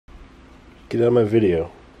Get out of my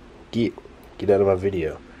video. Get out of my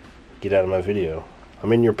video. Get out of my video.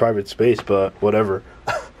 I'm in your private space, but whatever.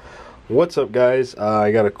 What's up, guys?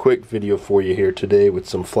 I got a quick video for you here today with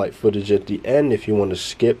some flight footage at the end. If you want to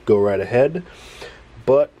skip, go right ahead.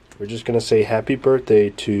 But we're just going to say happy birthday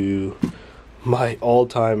to my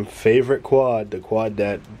all-time favorite quad. The quad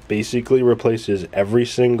that basically replaces every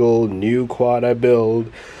single new quad I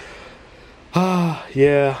build.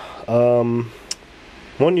 Yeah. 1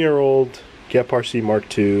 year old Frsky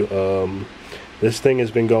Mark II. This thing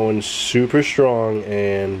has been going super strong,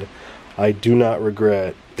 and I do not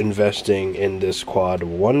regret investing in this quad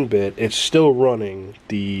one bit. It's still running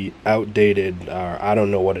the outdated, I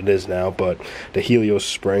don't know what it is now, but the Helios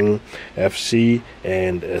Spring FC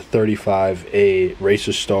and a 35A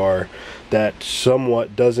Racer Star that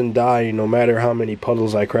somewhat doesn't die no matter how many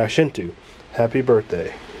puddles I crash into. Happy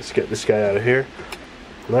birthday. Let's get this guy out of here.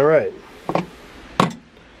 Alright.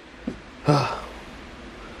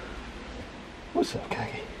 What's up,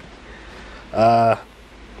 Kagi?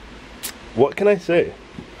 What can I say?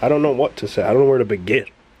 I don't know what to say. I don't know where to begin.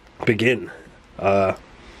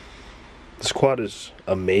 This quad is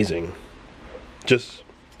amazing. Just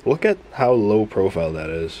look at how low profile that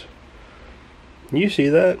is. You see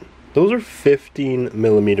that? Those are 15mm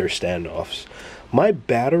standoffs. My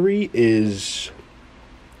battery is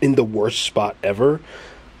in the worst spot ever.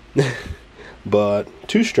 But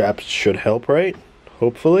 2 straps should help, right?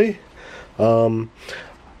 Hopefully.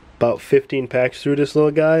 About 15 packs through this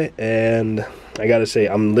little guy, and I gotta say,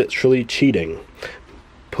 I'm literally cheating.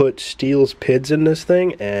 Put Steel's PIDs in this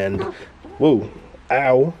thing, and whoa,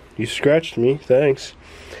 ow, you scratched me, thanks.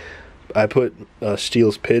 I put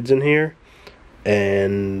Steel's PIDs in here,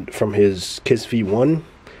 and from his CCv1,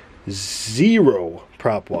 0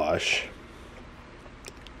 prop wash.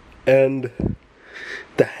 And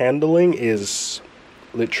the handling is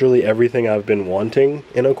literally everything I've been wanting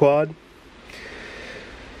in a quad.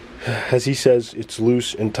 As he says, it's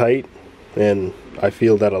loose and tight, and I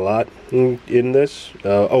feel that a lot in this.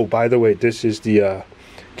 Oh, by the way, this is the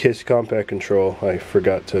KISS CompactCtrl. I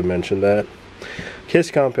forgot to mention that.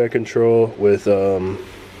 KISS CompactCtrl with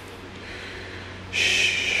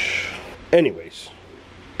anyways,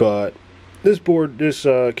 but this board, this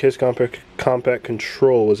KISS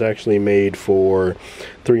CompactCtrl was actually made for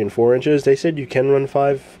 3 and 4 inches. They said you can run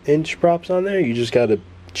 5-inch props on there. You just gotta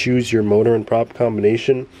choose your motor and prop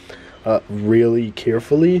combination really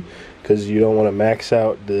carefully, because you don't want to max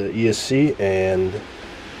out the ESC. And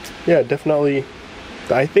yeah, definitely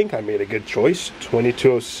I think I made a good choice.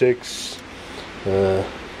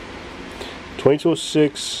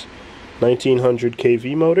 2206 1900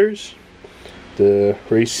 kV motors, the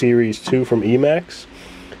Race Series 2 from Emax,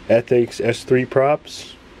 Ethix HQ S3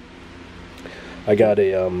 props. I got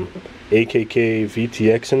a AKK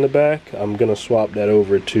VTX in the back. I'm gonna swap that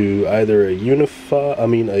over to either a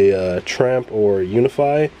a Tramp or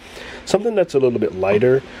Unify, something that's a little bit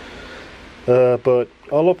lighter. But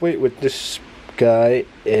all up weight with this guy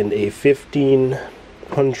and a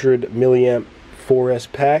 1500 milliamp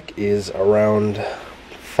 4S pack is around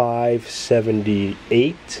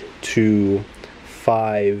 578 to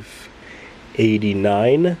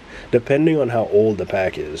 589, depending on how old the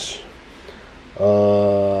pack is.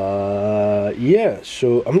 Yeah,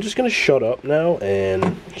 so I'm just gonna shut up now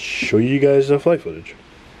and show you guys the flight footage.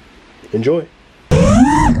 Enjoy.